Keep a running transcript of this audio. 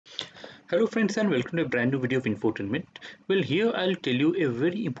Hello friends and welcome to a brand new video of infotainment. Well, here I'll tell you a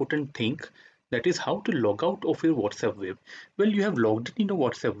very important thing, that is how to log out of your WhatsApp web. Well, you have logged in into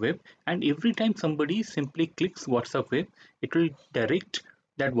WhatsApp web, and every time somebody simply clicks WhatsApp web, it will direct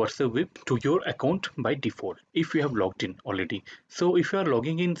that WhatsApp web to your account by default if you have logged in already. So if you are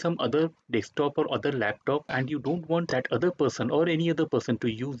logging in some other desktop or other laptop and you don't want that other person or any other person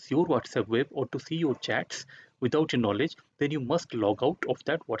to use your WhatsApp web or to see your chats without your knowledge, then you must log out of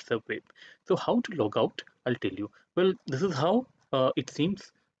that WhatsApp web. So how to log out, I'll tell you. Well, this is how it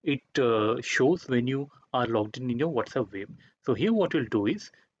seems it shows when you are logged in your WhatsApp web. So here what you'll do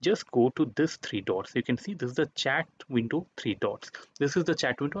is just go to this three dots. You can see this is the chat window, three dots. This is the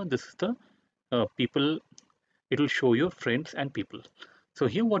chat window and this is the people. It will show your friends and people. So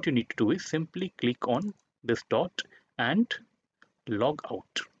here what you need to do is simply click on this dot and log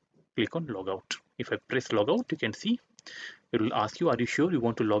out. Click on log out. If I press log out, you can see it will ask you, are you sure you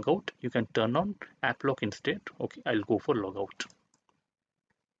want to log out? You can turn on app lock instead. Okay, I'll go for log out.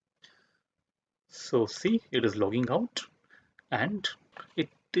 So see, it is logging out and it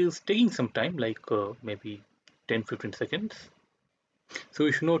is taking some time, like maybe 10-15 seconds. So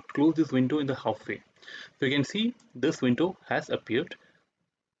you should not close this window in the halfway. So you can see this window has appeared,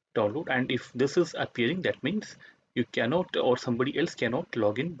 download, and if this is appearing, that means you cannot or somebody else cannot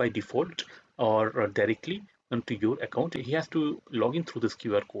log in by default or directly onto your account. He has to log in through this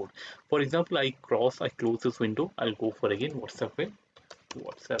QR code. For example, I close this window. I'll go for again WhatsApp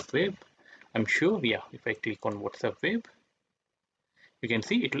web. I'm sure, yeah, if I click on WhatsApp web, you can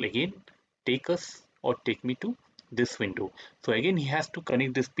see it will again take us or take me to this window. So again, he has to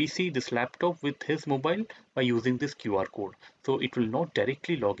connect this PC, this laptop with his mobile by using this QR code. So it will not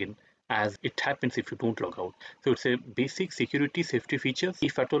directly log in as it happens if you don't log out. So it's a basic security safety features.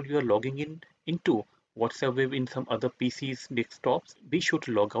 If at all you are logging in into WhatsApp web in some other PCs, desktops, be sure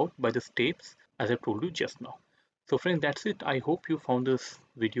to log out by the steps as I told you just now. So friends, that's it. I hope you found this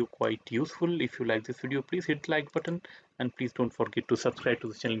video quite useful. If you like this video, please hit like button and please don't forget to subscribe to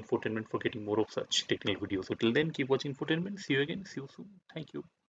the channel Infotainment for getting more of such technical videos. So till then, keep watching Infotainment. See you again. See you soon. Thank you.